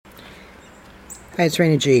Hi, it's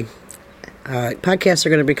Rainy G. Podcasts are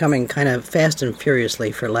going to be coming kind of fast and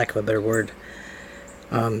furiously, for lack of a better word,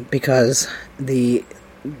 because the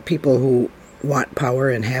people who want power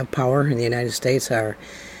and have power in the United States are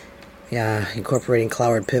incorporating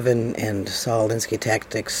Cloward Piven and Saul Alinsky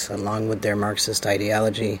tactics along with their Marxist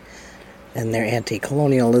ideology and their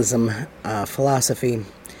anti-colonialism philosophy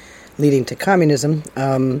leading to communism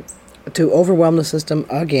to overwhelm the system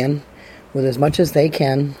again with as much as they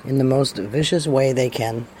can in the most vicious way they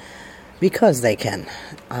can because they can.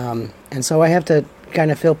 And so I have to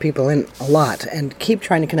kind of fill people in a lot and keep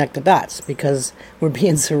trying to connect the dots because we're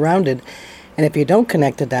being surrounded. And if you don't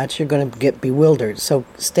connect the dots, you're going to get bewildered. So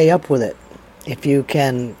stay up with it. If you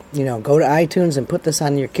can, go to iTunes and put this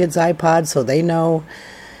on your kids' iPod so they know.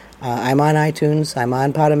 I'm on iTunes. I'm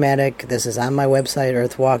on Podomatic. This is on my website,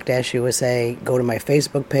 Earthwalk-USA. Go to my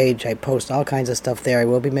Facebook page. I post all kinds of stuff there. I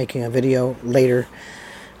will be making a video later,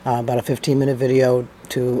 about a 15-minute video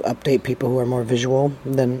to update people who are more visual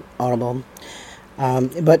than audible.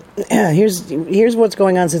 But here's what's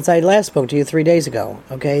going on since I last spoke to you 3 days ago.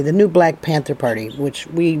 Okay, the new Black Panther Party, which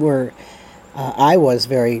I was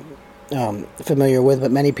very familiar with,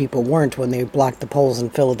 but many people weren't when they blocked the polls in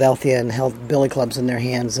Philadelphia and held billy clubs in their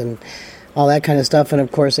hands and all that kind of stuff. And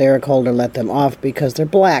of course, Eric Holder let them off because they're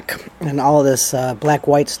black, and all of this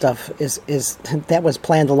black-white stuff is that was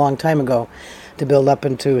planned a long time ago to build up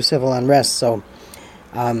into civil unrest. So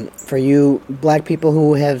for you black people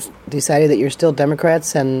who have decided that you're still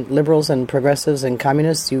Democrats and liberals and progressives and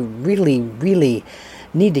communists, you really, really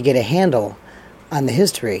need to get a handle on the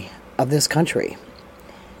history of this country.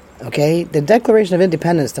 Okay, the Declaration of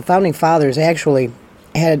Independence, the Founding Fathers actually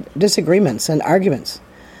had disagreements and arguments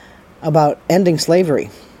about ending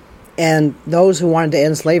slavery. And those who wanted to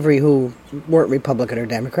end slavery who weren't Republican or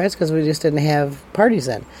Democrats, because we just didn't have parties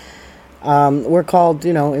then, were called,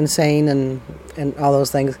 insane and all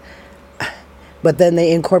those things. But then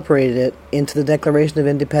they incorporated it into the Declaration of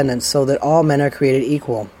Independence so that all men are created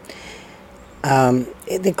equal.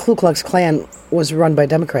 The Ku Klux Klan was run by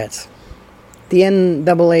Democrats. The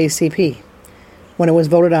NAACP, when it was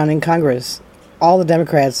voted on in Congress, all the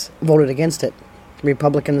Democrats voted against it.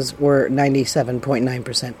 Republicans were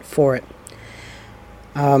 97.9% for it.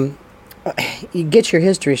 You get your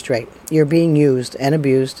history straight. You're being used and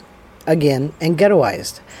abused again and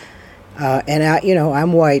ghettoized.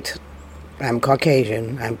 I'm white. I'm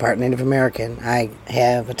Caucasian. I'm part Native American. I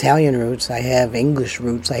have Italian roots. I have English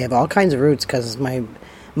roots. I have all kinds of roots because my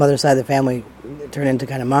mother's side of the family turned into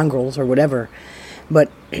kind of mongrels or whatever. But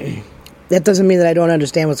that doesn't mean that I don't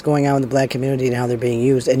understand what's going on with the black community and how they're being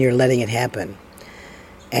used, and you're letting it happen.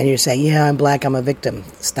 And you're saying, yeah, I'm black, I'm a victim.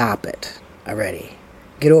 Stop it already.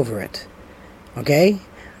 Get over it. Okay?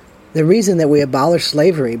 The reason that we abolished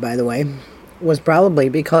slavery, by the way, was probably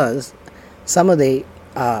because some of the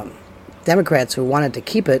Democrats who wanted to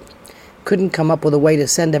keep it couldn't come up with a way to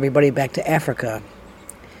send everybody back to Africa.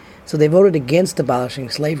 So they voted against abolishing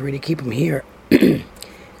slavery to keep them here.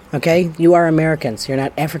 Okay? You are Americans. You're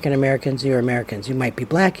not African Americans. You're Americans. You might be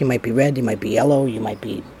black. You might be red. You might be yellow. You might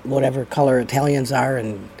be whatever color Italians are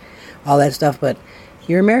and all that stuff. But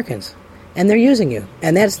you're Americans. And they're using you.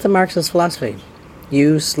 And that's the Marxist philosophy.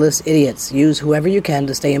 Useless idiots. Use whoever you can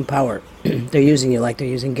to stay in power. They're using you like they're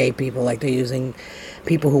using gay people, like they're using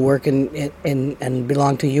people who work in and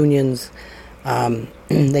belong to unions.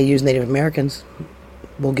 They use Native Americans.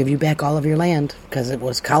 We'll give you back all of your land because it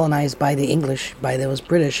was colonized by the English, by those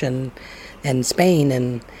British and Spain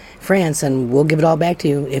and France, and we'll give it all back to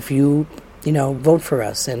you if you, vote for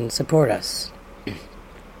us and support us.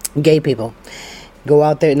 Gay people. Go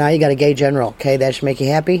out there. Now you got a gay general. Okay, that should make you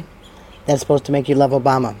happy. That's supposed to make you love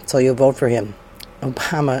Obama, so you'll vote for him.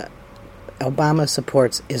 Obama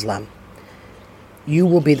supports Islam. You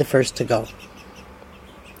will be the first to go.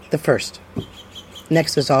 The first.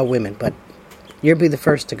 Next is all women, but you'll be the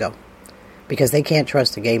first to go because they can't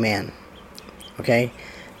trust a gay man, okay?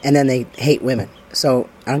 And then they hate women. So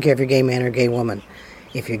I don't care if you're a gay man or a gay woman.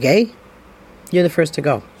 If you're gay, you're the first to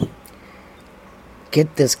go.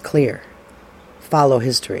 Get this clear. Follow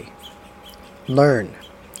history. Learn.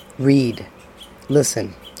 Read.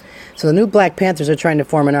 Listen. So the new Black Panthers are trying to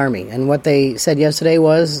form an army. And what they said yesterday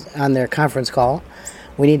was, on their conference call,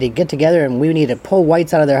 we need to get together and we need to pull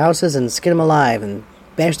whites out of their houses and skin them alive and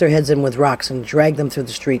bash their heads in with rocks and drag them through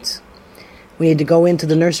the streets. We need to go into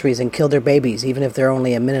the nurseries and kill their babies, even if they're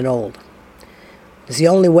only a minute old. It's the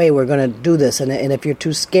only way we're going to do this, and if you're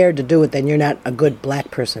too scared to do it, then you're not a good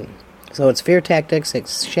black person. So it's fear tactics,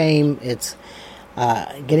 it's shame, it's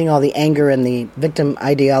getting all the anger and the victim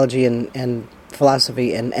ideology and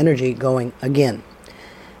philosophy and energy going again.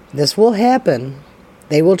 This will happen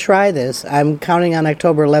They will try this. I'm counting on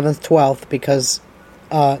October 11th, 12th, because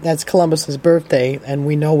that's Columbus's birthday, and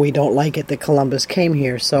we know we don't like it that Columbus came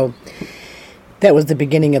here. So that was the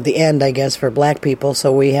beginning of the end, I guess, for black people.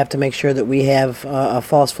 So we have to make sure that we have a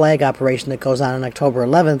false flag operation that goes on October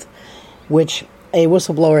 11th, which a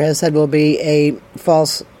whistleblower has said will be a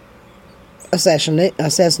false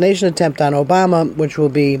assassination attempt on Obama, which will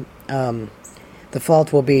be the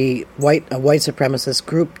fault will be a white supremacist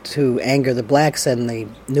group to anger the blacks, and the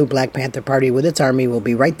new Black Panther Party with its army will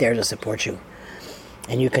be right there to support you.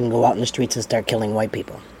 And you can go out in the streets and start killing white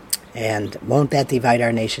people. And won't that divide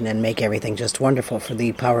our nation and make everything just wonderful for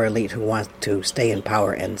the power elite who want to stay in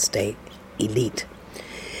power and stay elite?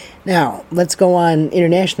 Now, let's go on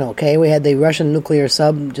international, okay? We had the Russian nuclear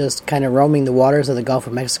sub just kind of roaming the waters of the Gulf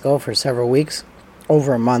of Mexico for several weeks,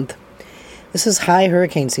 over a month. This is high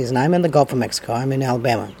hurricane season. I'm in the Gulf of Mexico. I'm in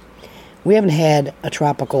Alabama. We haven't had a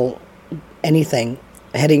tropical anything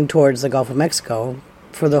heading towards the Gulf of Mexico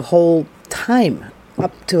for the whole time.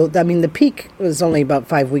 The peak was only about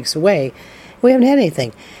 5 weeks away. We haven't had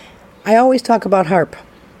anything. I always talk about HAARP.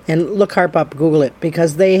 And look HAARP up, Google it,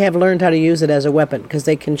 because they have learned how to use it as a weapon, because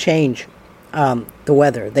they can change the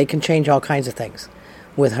weather. They can change all kinds of things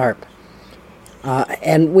with HAARP.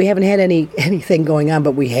 And we haven't had anything going on,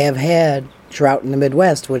 but we have had drought in the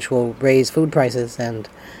Midwest, which will raise food prices and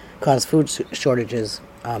cause food shortages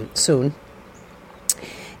soon.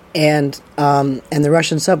 And the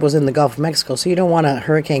Russian sub was in the Gulf of Mexico, so you don't want a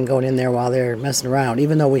hurricane going in there while they're messing around,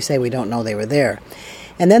 even though we say we don't know they were there.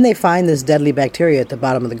 And then they find this deadly bacteria at the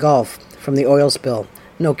bottom of the Gulf from the oil spill.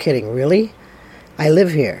 No kidding, really? I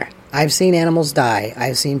live here. I've seen animals die.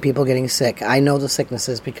 I've seen people getting sick. I know the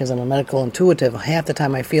sicknesses because I'm a medical intuitive. Half the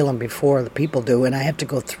time I feel them before the people do, and I have to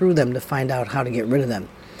go through them to find out how to get rid of them.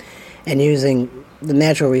 And using the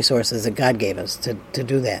natural resources that God gave us to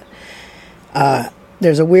do that.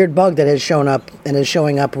 There's a weird bug that has shown up and is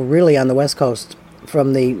showing up really on the West Coast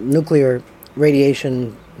from the nuclear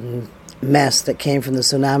radiation mess that came from the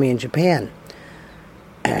tsunami in Japan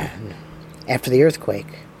after the earthquake.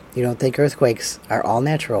 You don't think earthquakes are all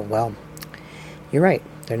natural? Well, you're right.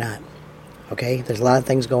 They're not. Okay? There's a lot of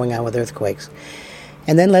things going on with earthquakes.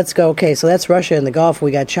 And then let's go, okay, so that's Russia in the Gulf.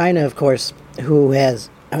 We got China, of course,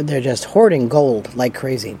 they're just hoarding gold like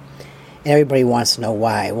crazy. And everybody wants to know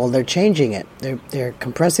why. Well, they're changing it. They're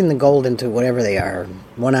compressing the gold into whatever they are,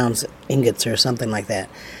 1 ounce ingots or something like that,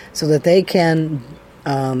 so that they can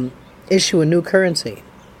issue a new currency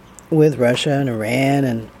with Russia and Iran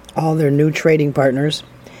and all their new trading partners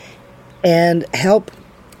and help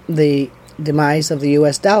the demise of the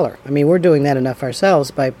U.S. dollar. I mean, we're doing that enough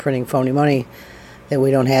ourselves by printing phony money that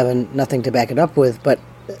we don't have and nothing to back it up with. But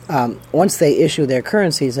once they issue their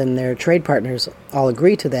currencies and their trade partners all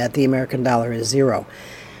agree to that, the American dollar is zero.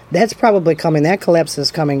 That's probably coming. That collapse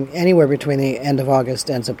is coming anywhere between the end of August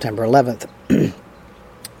and September 11th.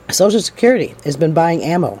 Social Security has been buying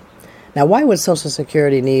ammo. Now, why would Social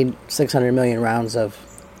Security need 600 million rounds of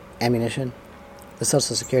ammunition? The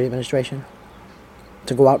Social Security Administration?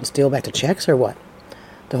 To go out and steal back the checks or what?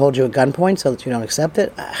 To hold you at gunpoint so that you don't accept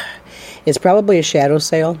it? It's probably a shadow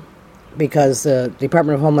sale because the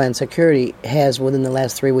Department of Homeland Security has, within the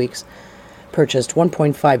last 3 weeks, purchased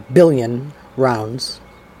 1.5 billion rounds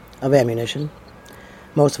of ammunition,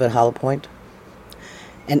 most of it hollow point.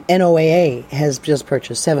 And NOAA has just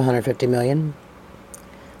purchased 750 million.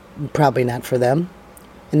 Probably not for them.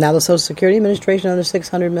 And now the Social Security Administration, another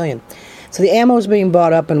 600 million. So the ammo is being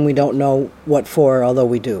bought up and we don't know what for, although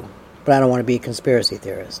we do. But I don't want to be a conspiracy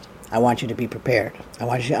theorist. I want you to be prepared. I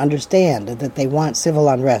want you to understand that they want civil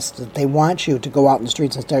unrest, that they want you to go out in the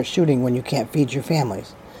streets and start shooting when you can't feed your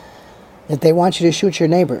families, that they want you to shoot your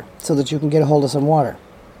neighbor so that you can get a hold of some water.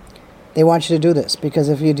 They want you to do this because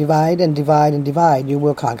if you divide and divide and divide, you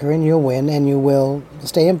will conquer and you'll win and you will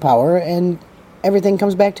stay in power and everything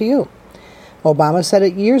comes back to you. Obama said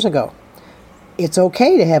it years ago. It's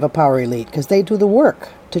okay to have a power elite because they do the work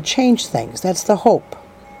to change things. That's the hope.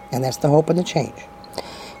 And that's the hope and the change.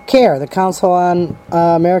 CARE, the Council on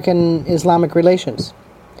American Islamic Relations,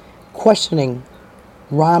 questioning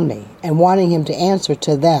Romney and wanting him to answer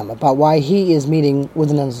to them about why he is meeting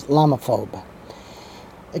with an Islamophobe.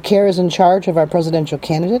 CARE is in charge of our presidential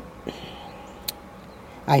candidate.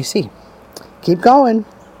 I see. Keep going.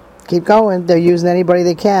 Keep going. They're using anybody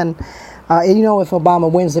they can. If Obama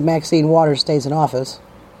wins, that Maxine Waters stays in office.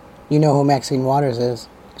 You know who Maxine Waters is.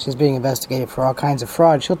 She's being investigated for all kinds of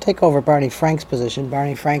fraud. She'll take over Barney Frank's position.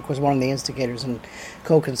 Barney Frank was one of the instigators and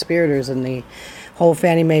co-conspirators in the whole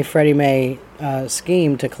Fannie Mae, Freddie Mae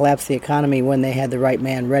scheme to collapse the economy when they had the right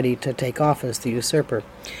man ready to take office, the usurper.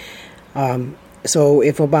 So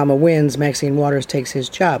if Obama wins, Maxine Waters takes his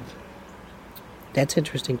job. That's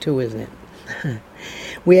interesting too, isn't it?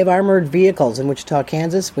 We have armored vehicles in Wichita,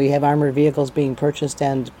 Kansas. We have armored vehicles being purchased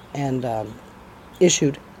and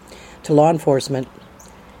issued to law enforcement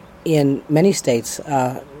in many states.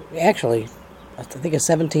 Actually, I think it's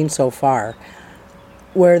 17 so far,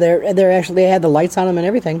 where they had the lights on them and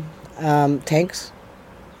everything. Tanks,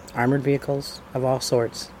 armored vehicles of all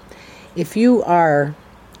sorts. If you are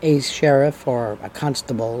a sheriff or a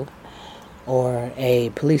constable or a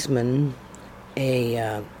policeman,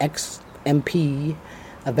 a ex-MP,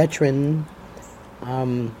 a veteran,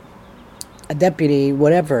 a deputy,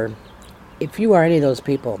 whatever, if you are any of those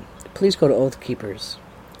people, please go to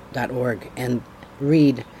oathkeepers.org and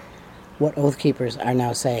read what Oath Keepers are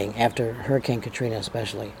now saying after Hurricane Katrina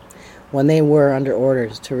especially. When they were under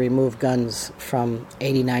orders to remove guns from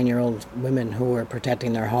 89-year-old women who were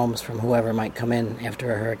protecting their homes from whoever might come in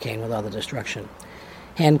after a hurricane with all the destruction,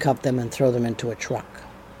 handcuff them and throw them into a truck.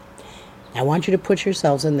 I want you to put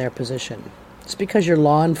yourselves in their position. Just because you're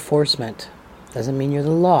law enforcement doesn't mean you're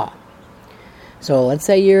the law. So let's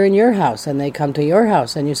say you're in your house and they come to your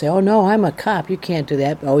house and you say, oh no, I'm a cop, you can't do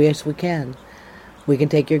that. Oh yes, we can. We can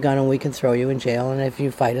take your gun and we can throw you in jail, and if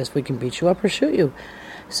you fight us, we can beat you up or shoot you.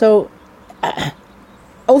 So,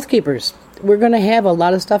 Oath Keepers, we're going to have a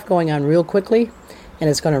lot of stuff going on real quickly, and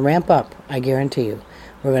it's going to ramp up, I guarantee you.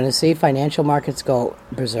 We're going to see financial markets go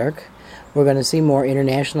berserk. We're going to see more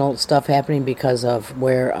international stuff happening because of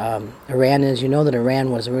where Iran is. You know that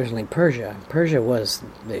Iran was originally Persia. Persia was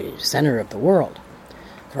the center of the world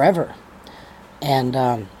forever.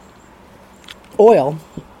 And oil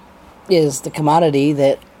is the commodity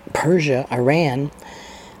that Persia, Iran,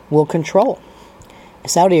 will control.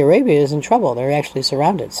 Saudi Arabia is in trouble. They're actually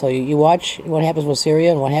surrounded. So you watch what happens with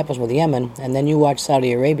Syria and what happens with Yemen, and then you watch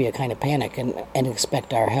Saudi Arabia kind of panic and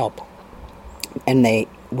expect our help. And they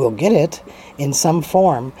will get it in some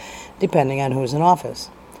form, depending on who's in office.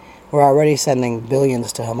 We're already sending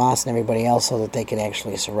billions to Hamas and everybody else so that they can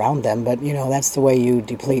actually surround them. But, you know, that's the way you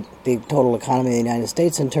deplete the total economy of the United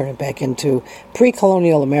States and turn it back into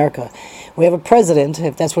pre-colonial America. We have a president,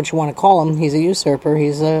 if that's what you want to call him. He's a usurper.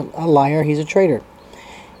 He's a liar. He's a traitor.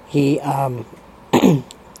 He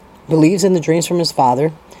believes in the dreams from his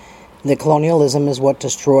father. That colonialism is what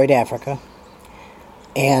destroyed Africa.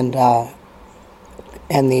 And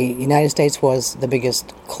the United States was the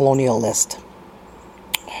biggest colonialist.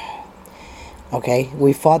 Okay,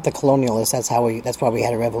 we fought the colonialists. That's why we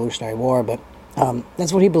had a Revolutionary War. But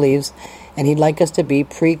that's what he believes, and he'd like us to be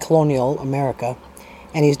pre-colonial America.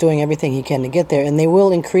 And he's doing everything he can to get there. And they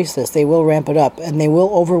will increase this. They will ramp it up, and they will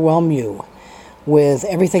overwhelm you with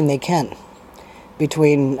everything they can.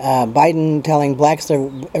 Between Biden telling blacks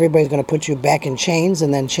that everybody's going to put you back in chains,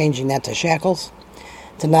 and then changing that to shackles,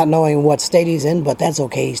 to not knowing what state he's in, but that's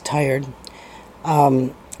okay. He's tired.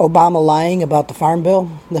 Obama lying about the Farm Bill.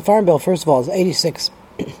 The Farm Bill, first of all, is $86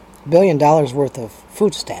 billion worth of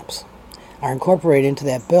food stamps are incorporated into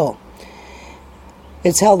that bill.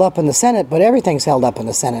 It's held up in the Senate, but everything's held up in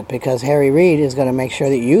the Senate because Harry Reid is going to make sure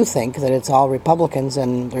that you think that it's all Republicans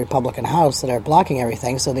and the Republican House that are blocking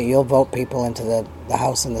everything so that you'll vote people into the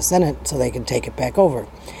House and the Senate so they can take it back over.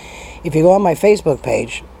 If you go on my Facebook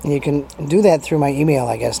page, and you can do that through my email,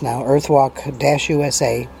 I guess now,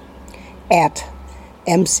 earthwalk-usa at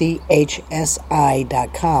mchsi.com.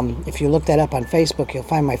 If you look that up on Facebook, you'll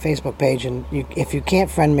find my Facebook page. And if you can't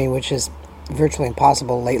friend me, which is virtually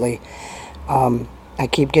impossible lately, I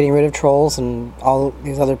keep getting rid of trolls and all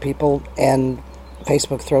these other people, and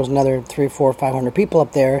Facebook throws another 300, 400, 500 people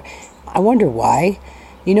up there. I wonder why.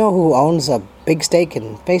 You know who owns a big stake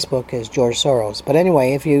in Facebook is George Soros. But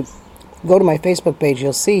anyway, if you go to my Facebook page,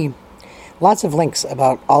 you'll see lots of links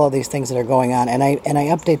about all of these things that are going on, and I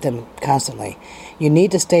update them constantly. You need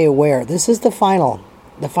to stay aware. This is the final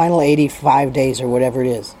 85 days or whatever it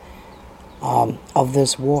is of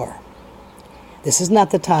this war. This is not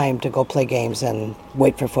the time to go play games and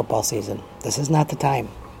wait for football season. This is not the time.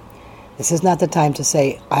 This is not the time to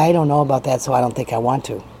say, I don't know about that, so I don't think I want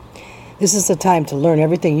to. This is the time to learn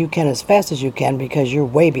everything you can as fast as you can because you're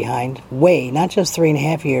way behind. Way, not just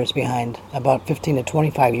 3.5 years behind, about 15 to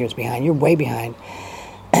 25 years behind. You're way behind.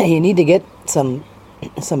 You need to get some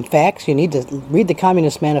facts. You need to read the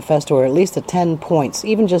Communist Manifesto, or at least the 10 points,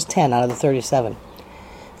 even just 10 out of the 37,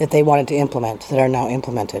 that they wanted to implement, that are now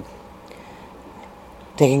implemented.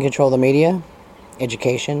 Taking control of the media,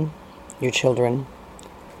 education, your children,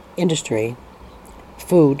 industry,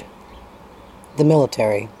 food, the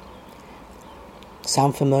military.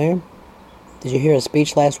 Sound familiar? Did you hear a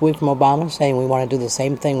speech last week from Obama saying we want to do the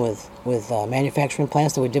same thing with manufacturing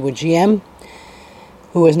plants that we did with GM?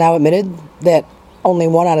 who has now admitted that only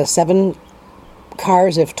 1 out of 7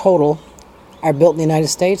 cars, if total, are built in the United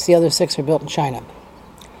States. The other 6 are built in China.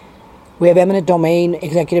 We have eminent domain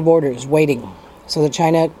executive orders waiting. So that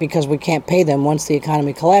China, because we can't pay them once the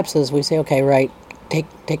economy collapses, we say, okay, right,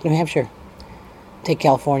 take New Hampshire. Take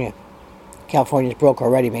California. California's broke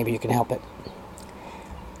already. Maybe you can help it.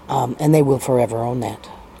 And they will forever own that.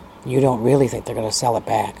 You don't really think they're going to sell it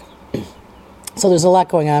back. So there's a lot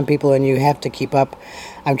going on, people, and you have to keep up.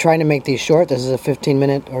 I'm trying to make these short. This is a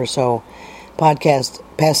 15-minute or so podcast.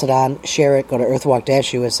 Pass it on. Share it. Go to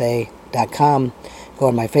earthwalk-usa.com. Go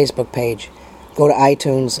on my Facebook page. Go to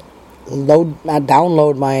iTunes.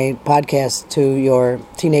 Download my podcast to your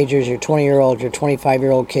teenagers, your 20-year-olds, your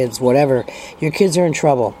 25-year-old kids, whatever. Your kids are in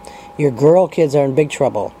trouble. Your girl kids are in big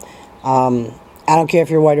trouble. I don't care if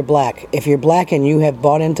you're white or black. If you're black and you have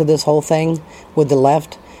bought into this whole thing with the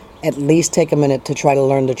left, at least take a minute to try to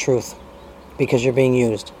learn the truth, because you're being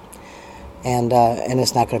used. And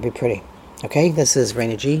it's not going to be pretty. Okay? This is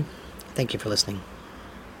Raina G. Thank you for listening.